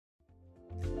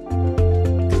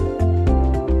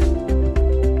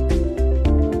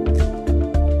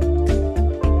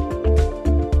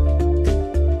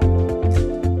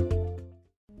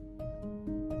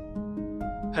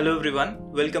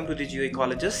everyone, welcome to the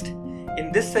GeoEcolologist.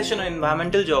 In this session on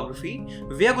environmental geography,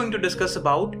 we are going to discuss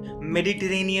about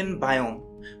Mediterranean biome.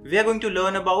 We are going to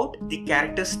learn about the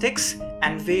characteristics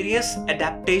and various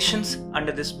adaptations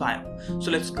under this biome.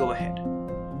 So let's go ahead.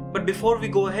 But before we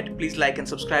go ahead, please like and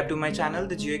subscribe to my channel,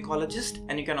 The GeoEcolologist,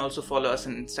 and you can also follow us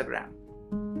on Instagram.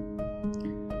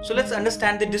 So let's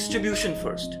understand the distribution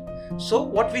first. So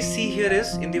what we see here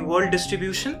is in the world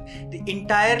distribution,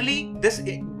 this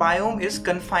biome is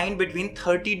confined between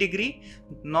 30°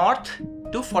 north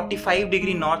to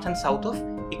 45° north and south of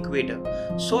equator.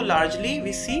 So largely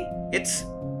we see it's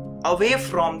away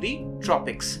from the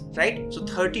tropics, right? So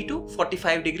 30 to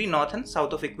 45° north and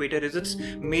south of equator is its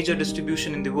major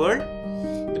distribution in the world.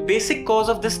 The basic cause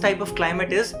of this type of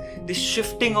climate is the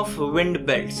shifting of wind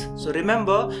belts. So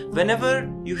remember, whenever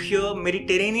you hear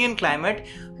Mediterranean climate,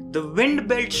 the wind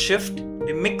belt shift,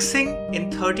 the mixing in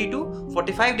 30 to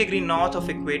 45° north of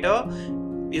equator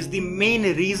is the main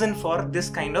reason for this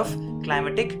kind of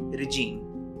climatic regime.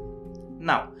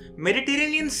 Now,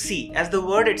 Mediterranean Sea, as the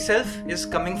word itself is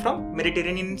coming from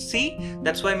Mediterranean Sea,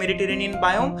 that's why Mediterranean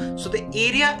biome. So the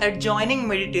area adjoining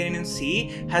Mediterranean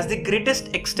Sea has the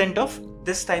greatest extent of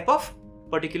this type of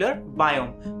particular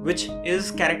biome, which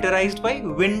is characterized by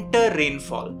winter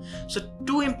rainfall. So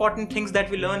two important things that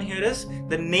we learn here is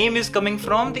the name is coming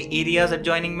from the areas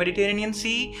adjoining Mediterranean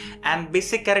Sea, and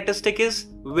basic characteristic is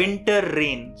winter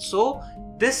rain. So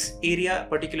this area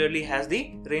particularly has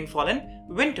the rainfall in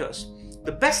winters.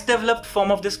 The best developed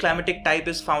form of this climatic type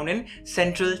is found in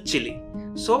central Chile.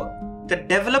 So the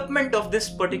development of this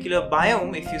particular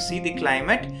biome, if you see the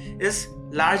climate, is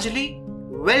largely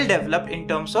well developed in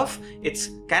terms of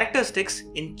its characteristics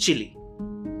in Chile.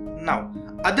 Now,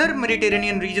 other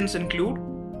Mediterranean regions include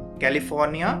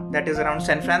California, that is around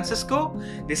San Francisco,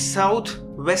 the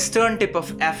southwestern tip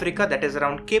of Africa, that is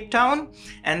around Cape Town,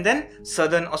 and then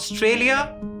southern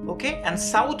Australia, okay, and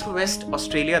southwest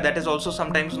Australia, that is also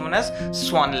sometimes known as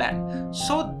Swanland.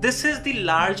 So this is the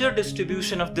larger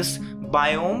distribution of this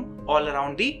biome all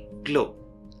around the globe.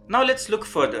 Now let's look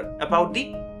further about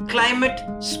the climate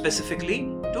specifically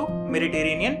to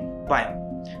Mediterranean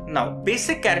biome. Now,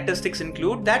 basic characteristics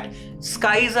include that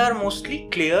skies are mostly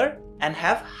clear and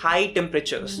have high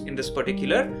temperatures in this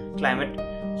particular climate.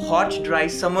 Hot, dry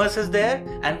summers is there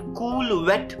and cool,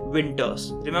 wet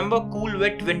winters. Remember, cool,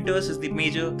 wet winters is the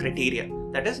major criteria.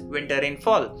 That is winter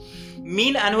rainfall.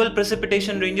 Mean annual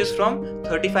precipitation ranges from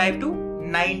 35 to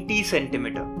 90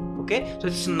 centimeter. Okay, so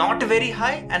it's not very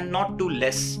high and not too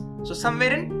less. So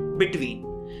somewhere in between.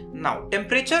 Now,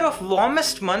 temperature of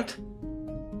warmest month,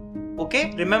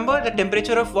 okay, remember the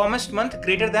temperature of warmest month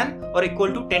greater than or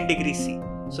equal to 10° C.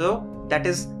 So that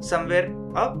is somewhere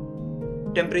a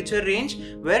temperature range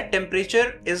where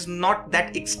temperature is not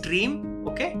that extreme,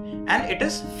 okay, and it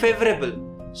is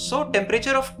favorable. So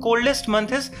temperature of coldest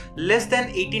month is less than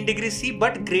 18° C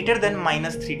but greater than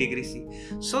 -3° C.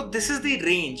 So this is the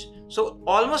range. So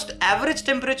almost average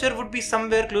temperature would be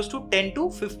somewhere close to 10 to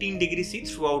 15° C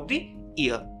throughout the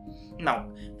year.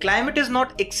 Now, climate is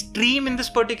not extreme in this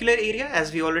particular area,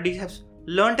 as we already have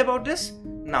learnt about this.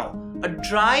 Now, a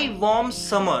dry, warm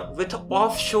summer with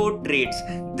offshore trades.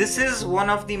 This is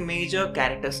one of the major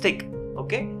characteristic.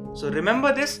 Okay, so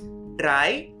remember this: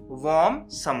 dry, warm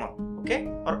summer. Okay,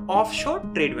 or offshore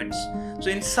trade winds.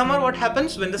 So in summer, what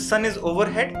happens when the sun is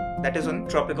overhead? That is on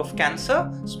Tropic of Cancer,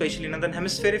 especially in northern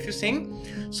hemisphere if you're seeing.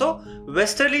 So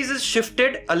westerlies is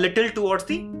shifted a little towards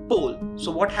the pole.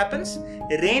 So what happens?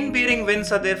 Rain-bearing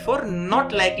winds are therefore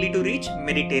not likely to reach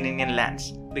Mediterranean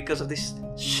lands because of this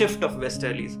shift of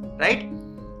westerlies, right?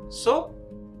 So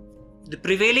the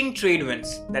prevailing trade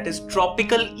winds, that is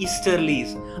tropical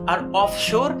easterlies, are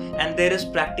offshore and there is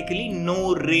practically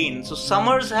no rain. So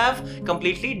summers have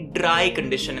completely dry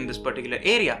condition in this particular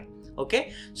area.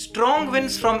 Okay, strong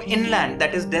winds from inland,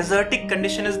 that is desertic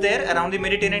condition is there around the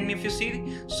Mediterranean if you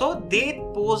see. So they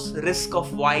pose risk of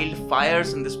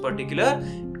wildfires in this particular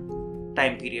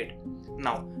time period.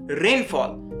 Now,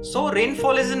 rainfall. So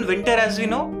rainfall is in winter, as we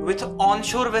know, with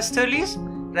onshore westerlies,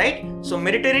 right? So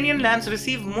Mediterranean lands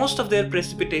receive most of their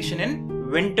precipitation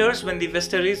in winters when the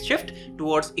westerlies shift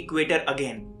towards equator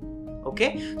again.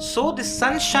 Okay, so the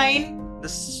sunshine, the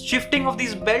shifting of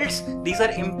these belts, these are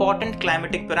important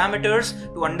climatic parameters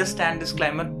to understand this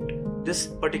climate, this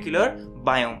particular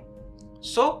biome.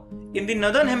 So in the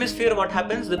northern hemisphere, what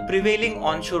happens? The prevailing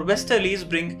onshore westerlies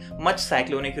bring much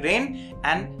cyclonic rain,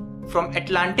 and from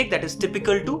Atlantic, that is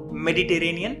typical to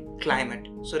Mediterranean climate.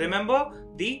 So remember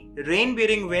the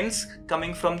rain-bearing winds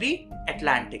coming from the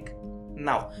Atlantic.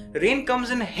 Now, rain comes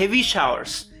in heavy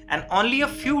showers and only a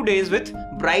few days with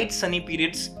bright sunny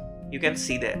periods you can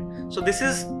see there. So this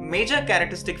is major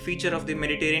characteristic feature of the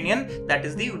Mediterranean, that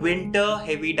is the winter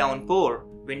heavy downpour,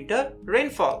 winter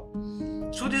rainfall.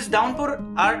 So these downpour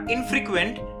are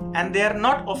infrequent and they are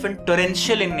not often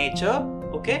torrential in nature,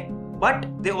 okay, but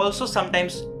they also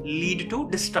sometimes lead to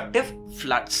destructive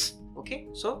floods. Okay,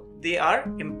 so they are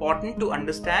important to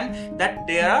understand that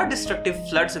there are destructive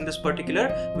floods in this particular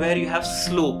where you have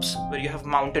slopes, where you have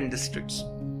mountain districts.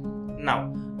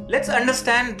 Now, let's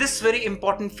understand this very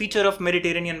important feature of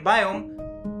Mediterranean biome,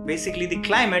 basically the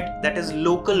climate, that is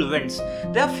local winds.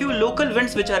 There are few local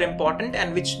winds which are important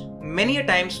and which many a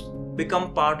times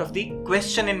become part of the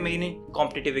question in many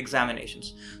competitive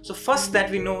examinations. So first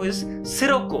that we know is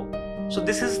Sirocco. So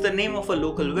this is the name of a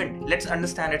local wind. Let's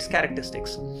understand its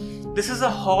characteristics. This is a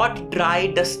hot, dry,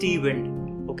 dusty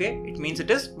wind. Okay, it means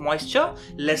it is moisture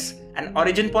less, and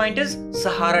origin point is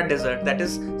Sahara Desert, that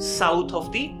is south of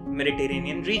the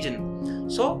Mediterranean region.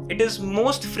 So it is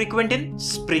most frequent in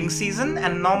spring season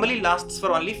and normally lasts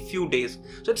for only few days.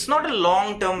 So it's not a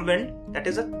long-term wind, that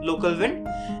is a local wind.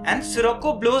 And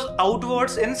Sirocco blows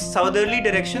outwards in southerly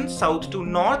direction, south to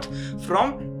north,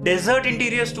 from desert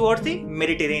interiors towards the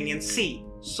Mediterranean Sea.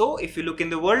 So if you look in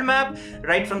the world map,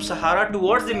 right from Sahara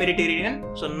towards the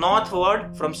Mediterranean, so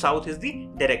northward from south is the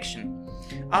direction.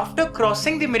 After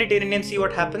crossing the Mediterranean Sea,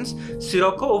 what happens?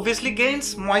 Sirocco obviously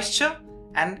gains moisture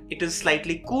and it is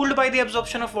slightly cooled by the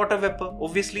absorption of water vapor,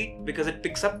 obviously, because it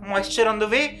picks up moisture on the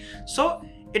way. So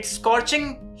its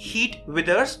scorching heat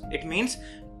withers. It means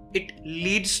it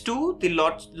leads to the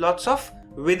lots of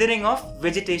withering of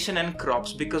vegetation and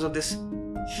crops because of this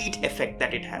heat effect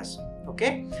that it has.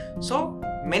 Okay, so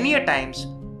many a times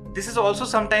this is also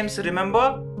sometimes,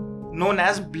 remember, known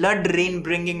as blood rain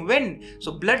bringing wind.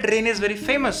 So blood rain is very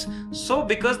famous. So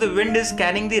because the wind is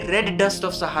carrying the red dust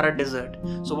of Sahara Desert.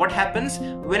 So what happens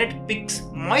when it picks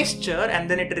moisture and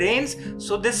then it rains?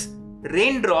 So this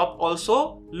raindrop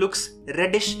also looks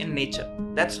reddish in nature.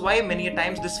 That's why many a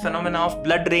times this phenomena of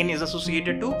blood rain is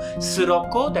associated to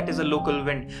Sirocco, that is a local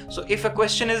wind. So if a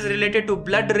question is related to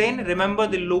blood rain, remember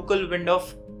the local wind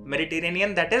of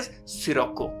Mediterranean, that is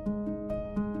Sirocco.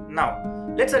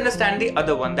 Now let's understand the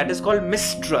other one, that is called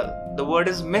Mistral. The word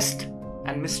is mist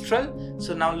and Mistral.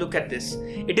 So now look at this.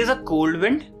 It is a cold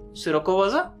wind. Sirocco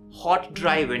was a hot,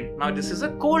 dry wind. Now this is a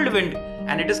cold wind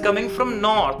and it is coming from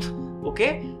north,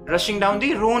 okay, rushing down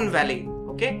the Rhone Valley.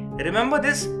 Okay, remember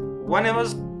this, one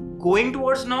was going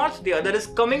towards north, the other is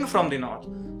coming from the north.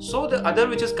 So the other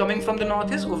which is coming from the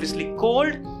north is obviously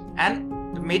cold, and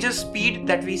the major speed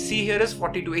that we see here is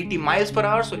 40 to 80 miles per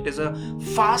hour. So it is a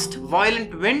fast,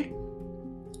 violent wind.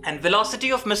 And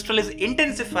velocity of Mistral is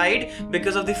intensified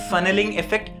because of the funneling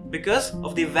effect, because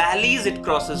of the valleys it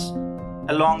crosses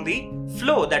along the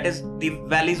flow, that is the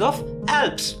valleys of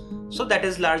Alps. So that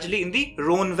is largely in the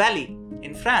Rhone Valley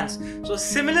in France. So a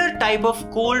similar type of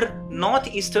cold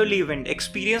northeasterly wind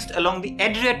experienced along the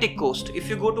Adriatic coast. If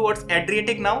you go towards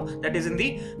Adriatic now, that is in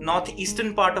the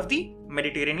northeastern part of the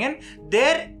Mediterranean,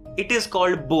 there it is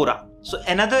called Bora. So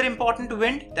another important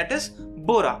wind, that is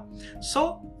Bora.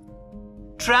 So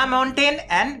Tramontane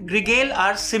and Grigale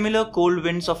are similar cold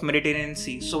winds of Mediterranean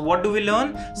Sea. So what do we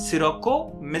learn?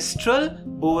 Sirocco, Mistral,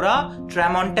 Bora,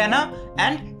 Tramontana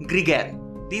and Grigale.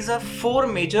 These are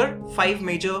five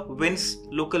major winds,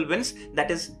 local winds,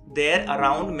 that is there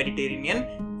around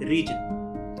Mediterranean region.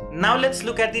 Now let's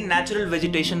look at the natural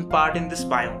vegetation part in this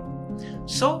biome.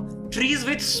 So trees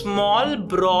with small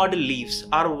broad leaves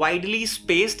are widely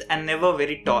spaced and never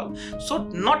very tall. So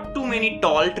not too many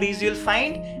tall trees you'll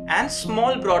find and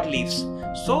small broad leaves.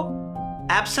 So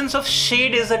absence of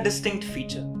shade is a distinct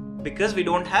feature because we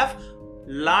don't have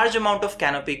large amount of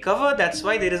canopy cover. That's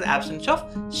why there is absence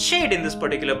of shade in this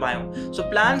particular biome. So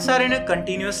plants are in a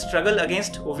continuous struggle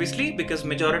against, obviously, because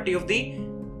majority of the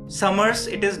summers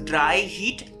it is dry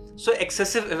heat. So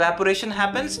excessive evaporation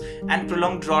happens and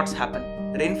prolonged droughts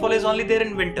happen. Rainfall is only there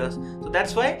in winters. So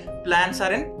that's why plants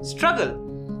are in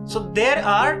struggle. So there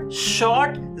are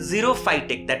short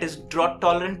xerophytic, that is drought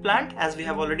tolerant plant, as we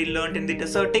have already learned in the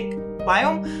desertic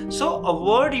biome. So a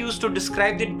word used to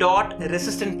describe the drought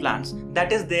resistant plants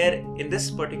that is there in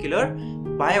this particular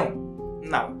biome.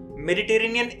 Now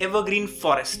Mediterranean evergreen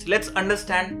forest. Let's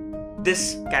understand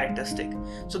this characteristic.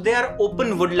 So they are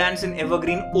open woodlands in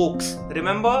evergreen oaks.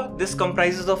 Remember, this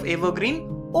comprises of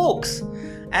evergreen oaks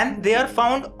and they are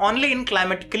found only in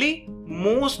climatically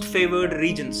most favored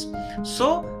regions.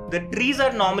 So the trees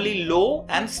are normally low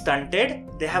and stunted.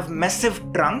 They have massive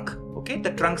trunk. Okay,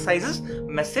 the trunk size is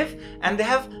massive and they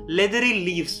have leathery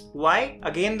leaves. Why?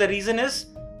 Again, the reason is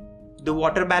the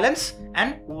water balance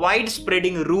and wide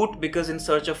spreading root, because in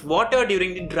search of water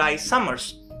during the dry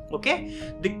summers.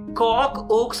 Okay, the cork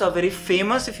oaks are very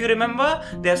famous. If you remember,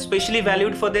 they are specially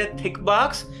valued for their thick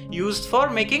barks used for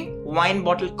making wine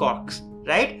bottle corks,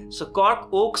 right? So cork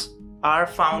oaks are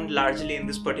found largely in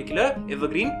this particular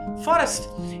evergreen forest.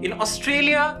 In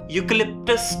Australia,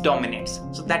 eucalyptus dominates,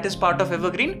 so that is part of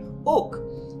evergreen oak.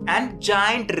 And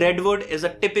giant redwood is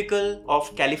a typical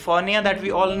of California that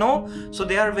we all know, so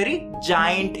they are very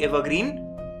giant evergreen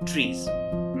trees.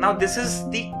 Now this is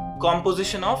the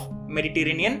composition of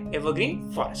Mediterranean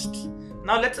evergreen forests.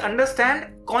 Now let's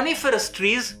understand coniferous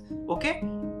trees, okay,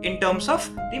 in terms of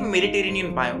the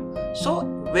Mediterranean biome. So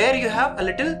where you have a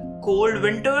little cold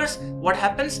winters, what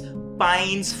happens?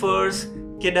 Pines, firs,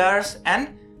 cedars, and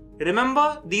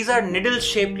remember these are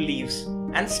needle-shaped leaves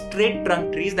and straight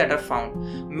trunk trees that are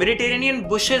found. Mediterranean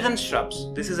bushes and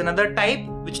shrubs. This is another type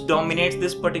which dominates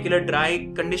this particular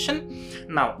dry condition.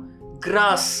 Now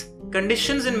grass.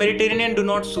 Conditions in Mediterranean do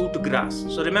not suit grass.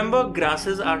 So remember,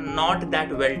 grasses are not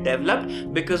that well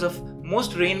developed because of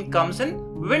most rain comes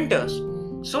in winters.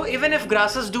 So even if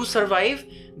grasses do survive,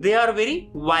 they are very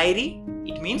wiry.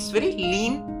 It means very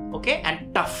lean, okay,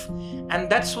 and tough. And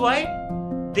that's why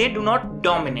they do not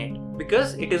dominate,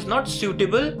 because it is not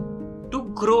suitable to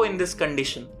grow in this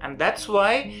condition. And that's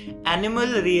why animal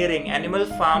rearing, animal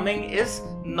farming is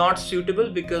not suitable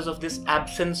because of this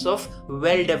absence of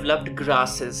well-developed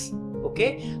grasses.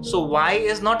 Okay, so why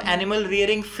is not animal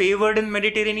rearing favored in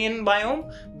Mediterranean biome?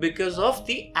 Because of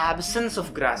the absence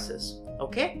of grasses.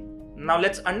 Okay, now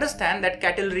let's understand that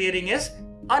cattle rearing is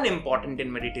unimportant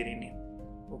in Mediterranean.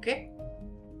 Okay,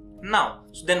 now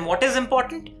so then what is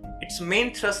important? Its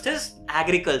main thrust is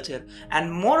agriculture, and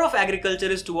more of agriculture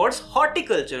is towards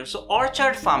horticulture, so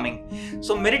orchard farming.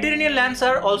 So Mediterranean lands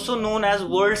are also known as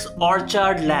world's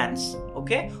orchard lands.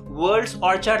 Okay, world's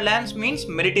orchard lands means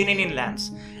Mediterranean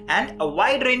lands, and a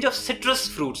wide range of citrus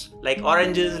fruits like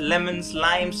oranges, lemons,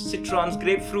 limes, citrons,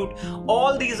 grapefruit,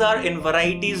 all these are in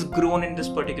varieties grown in this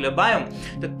particular biome.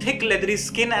 The thick leathery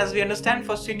skin, as we understand,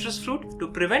 for citrus fruit to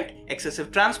prevent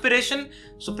excessive transpiration,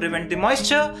 so prevent the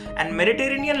moisture, and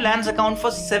Mediterranean lands account for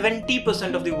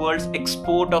 70% of the world's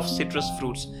export of citrus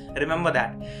fruits. Remember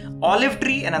that. Olive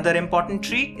tree, another important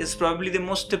tree, is probably the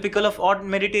most typical of all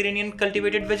Mediterranean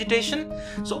cultivated vegetation.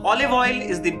 So olive oil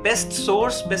is the best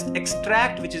source, best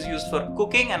extract, which is used for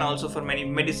cooking and also for many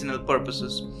medicinal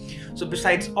purposes. So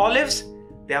besides olives,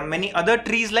 there are many other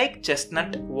trees like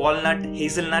chestnut, walnut,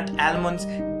 hazelnut, almonds.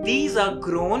 These are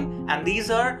grown and these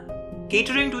are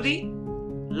catering to the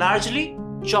largely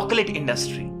chocolate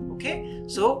industry. Okay,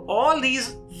 so all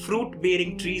these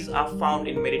fruit-bearing trees are found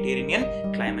in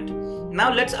Mediterranean climate.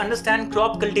 Now let's understand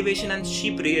crop cultivation and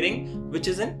sheep rearing, which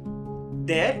is in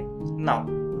there. Now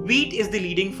wheat is the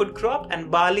leading food crop and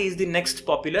barley is the next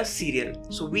popular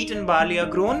cereal. So wheat and barley are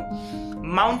grown.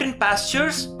 Mountain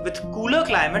pastures with cooler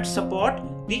climate support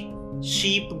the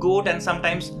sheep, goat, and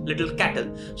sometimes little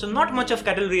cattle. So not much of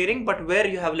cattle rearing, but where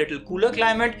you have little cooler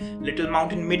climate, little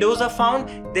mountain meadows are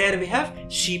found, there we have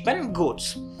sheep and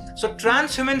goats. So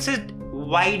transhumance is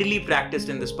widely practiced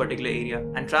in this particular area,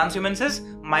 and transhumance is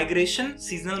migration,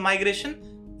 seasonal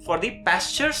migration for the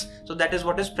pastures. So that is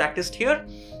what is practiced here.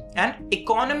 And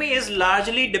economy is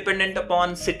largely dependent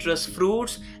upon citrus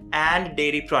fruits and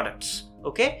dairy products.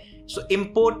 Okay, so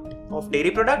import of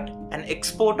dairy product and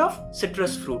export of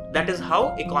citrus fruit. That is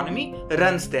how economy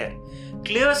runs there.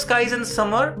 Clear skies in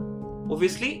summer,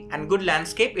 obviously, and good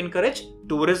landscape encourage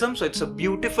tourism. So it's a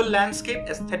beautiful landscape,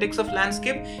 aesthetics of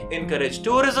landscape encourage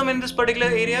tourism in this particular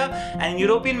area. And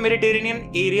European Mediterranean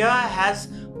area has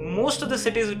most of the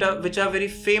cities which are very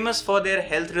famous for their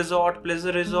health resort,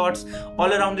 pleasure resorts.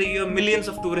 All around the year, millions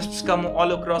of tourists come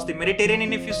all across the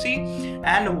Mediterranean, if you see.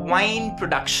 And wine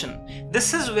production,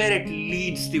 this is where it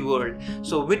leads the world.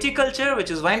 So viticulture,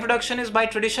 which is wine production, is by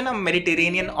tradition a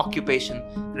Mediterranean occupation.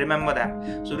 Remember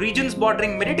that. So regions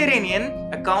bordering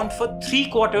Mediterranean account for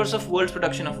 3/4 of world's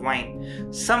production of wine.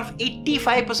 Some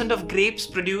 85% of grapes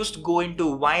produced go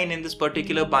into wine in this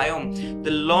particular biome.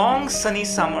 The long sunny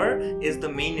summer is the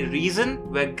main reason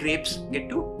where grapes get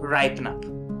to ripen up.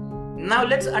 Now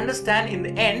let's understand in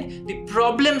the end the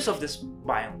problems of this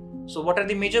biome. So what are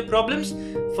the major problems?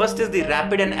 First is the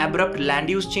rapid and abrupt land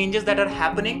use changes that are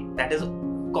happening. That is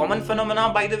common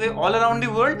phenomena, by the way, all around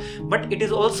the world, but it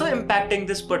is also impacting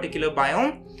this particular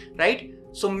biome, right?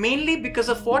 So mainly because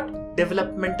of what?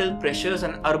 Developmental pressures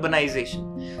and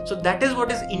urbanization. So that is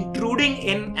what is intruding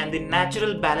in, and the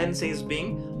natural balance is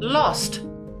being lost.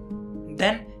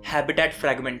 Then habitat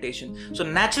fragmentation. So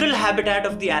natural habitat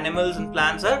of the animals and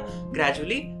plants are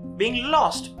gradually being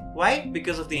lost. Why?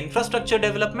 Because of the infrastructure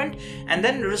development, and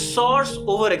then resource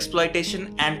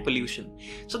overexploitation and pollution.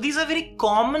 So these are very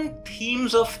common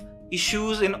themes of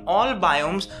issues in all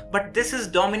biomes, but this is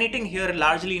dominating here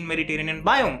largely in Mediterranean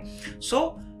biome.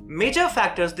 So major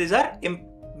factors, these are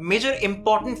major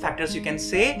important factors you can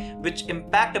say, which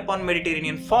impact upon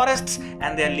Mediterranean forests,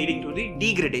 and they are leading to the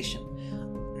degradation.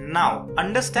 Now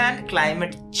understand,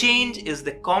 climate change is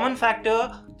the common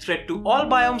factor, threat to all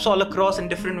biomes all across in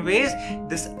different ways.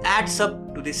 This adds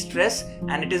up to the stress,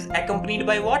 and it is accompanied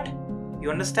by what? You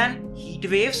understand? Heat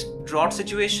waves, drought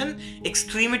situation,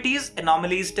 extremities,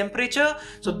 anomalies, temperature.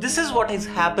 So this is what is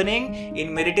happening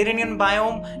in Mediterranean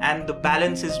biome, and the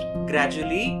balance is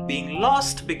gradually being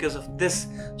lost because of this.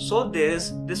 So there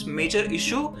is this major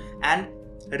issue, and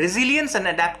resilience and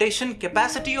adaptation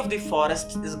capacity of the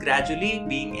forests is gradually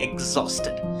being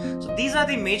exhausted. So these are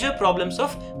the major problems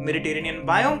of Mediterranean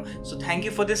biome. So thank you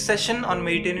for this session on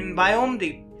Mediterranean biome,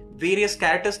 the various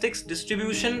characteristics,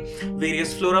 distribution,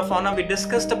 various flora, fauna we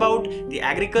discussed about, the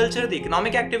agriculture, the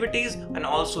economic activities, and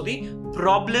also the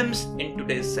problems in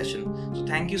today's session. So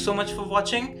thank you so much for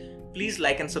watching. Please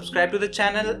like and subscribe to the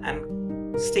channel,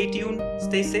 and stay tuned,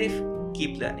 stay safe,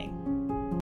 keep learning.